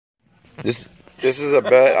This is a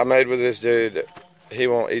bet I made with this dude. He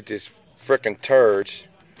won't eat these frickin' turds,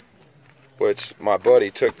 which my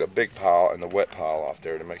buddy took the big pile and the wet pile off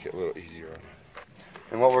there to make it a little easier on him.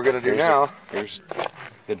 And what we're gonna do now? Here's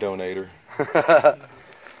the donator. What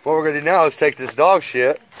we're gonna do now is take this dog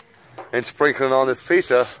shit and sprinkle it on this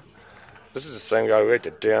pizza. This is the same guy who ate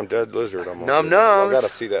the damn dead lizard. Num nums. I gotta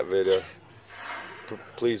see that video.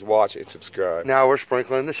 Please watch and subscribe. Now we're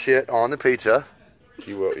sprinkling the shit on the pizza.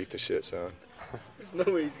 You will eat the shit, son. There's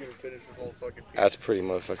no way he's gonna finish this whole fucking pizza. That's a pretty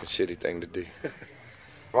motherfucking shitty thing to do.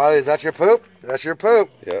 Riley, is that your poop? That's your poop.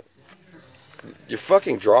 Yep. You're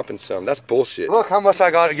fucking dropping some. That's bullshit. Look how much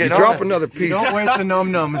I got to get. You drop another piece. You don't waste the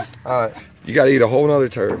num nums. All right. You gotta eat a whole nother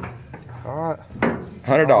turd. All right.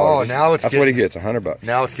 $100. Oh, now it's That's what he gets. $100.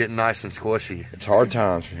 Now it's getting nice and squishy. It's hard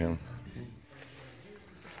times for him.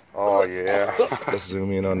 Oh yeah. Let's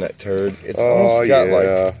zoom in on that turd. It's almost got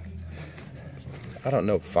like, I don't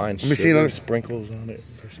know, fine sugar sprinkles on it.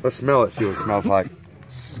 Let's smell it. See what it smells like.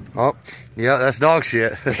 Oh, yeah, that's dog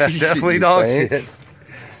shit. That's definitely dog shit.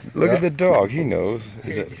 Look at the dog. He knows.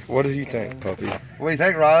 What do you think, puppy? What do you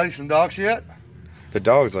think, Riley? Some dog shit? The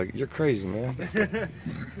dog's like, you're crazy, man.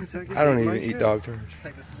 I don't even eat dog turds.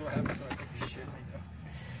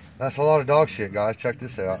 That's a lot of dog shit, guys. Check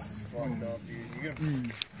this out.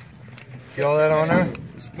 Get all that on there?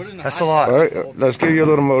 That's a lot. All right, let's give you a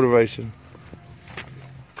little motivation.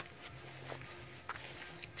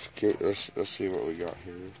 Let's see what we got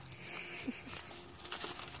here.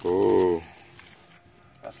 Oh.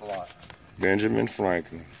 That's a lot. Benjamin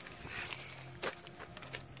Franklin.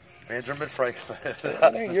 Benjamin Franklin.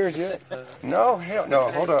 That ain't yours yet. No, hell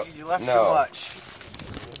no. Hold up. You left no. too much.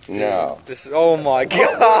 No. This. Oh my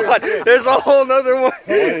god. There's a whole nother one.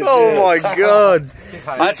 Oh my god.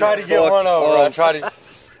 I tried to get one over.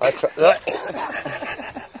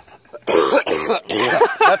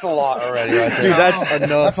 That's a lot already, right there. Dude, that's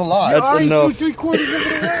enough. That's a lot. That's enough. 3/4 of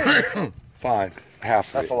it away. Fine.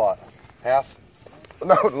 Half. That's a lot. Half?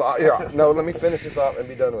 No, yeah. No, let me finish this up and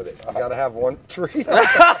be done with it. I gotta have 1 3. Alright,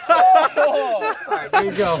 there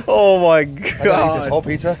you go. Oh my I gotta eat god. this whole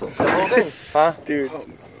pizza? The whole thing? Huh? Dude.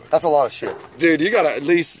 That's a lot of shit. Dude, you gotta at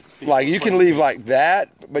least, like, you can leave like that,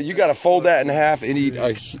 but you gotta fold that in half and eat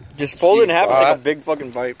a. Just fold it in half and take a big fucking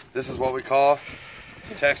bite. This is what we call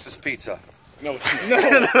Texas pizza. No,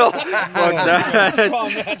 Fuck that.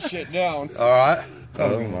 calm that shit down. Alright.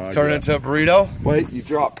 Oh my Turn it into a burrito. Wait, you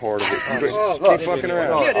dropped part of it. Keep fucking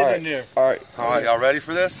around. Get it in there. Alright. Alright, y'all ready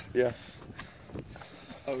for this? Yeah.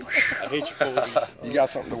 Oh, I hate you, Cody. You got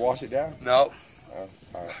something to wash it down? No. Oh,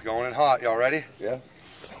 alright. Going in hot. Y'all ready? Yeah.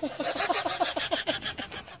 Fuck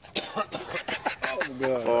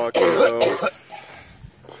no.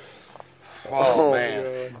 Oh,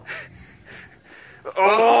 man.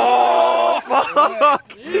 Oh,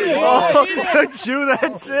 fuck! Oh, chew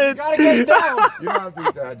that shit. Gotta get it down. You don't have to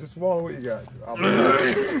eat that. Just swallow what you got.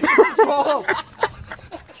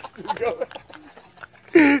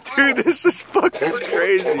 Dude, this is fucking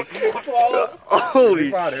crazy.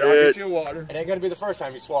 Holy shit. I'll get you water. It ain't gonna be the first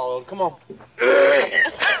time you swallowed. Come on.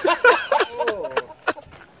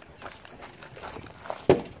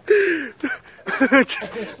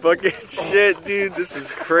 Fucking shit, dude. This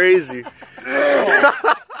is crazy.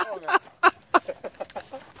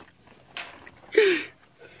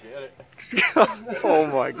 Oh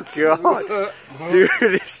my god. Dude,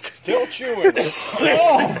 it's Still chewing.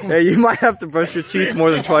 hey, you might have to brush your teeth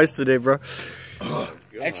more than twice today, bro.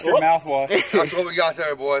 Extra mouthwash. That's what we got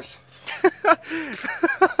there, boys.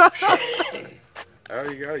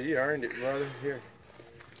 There you go. You earned it, brother. Here.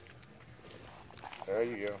 There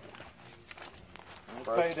you go.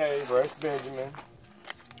 Payday. Fresh Benjamin.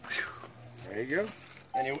 There you go.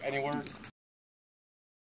 Any words?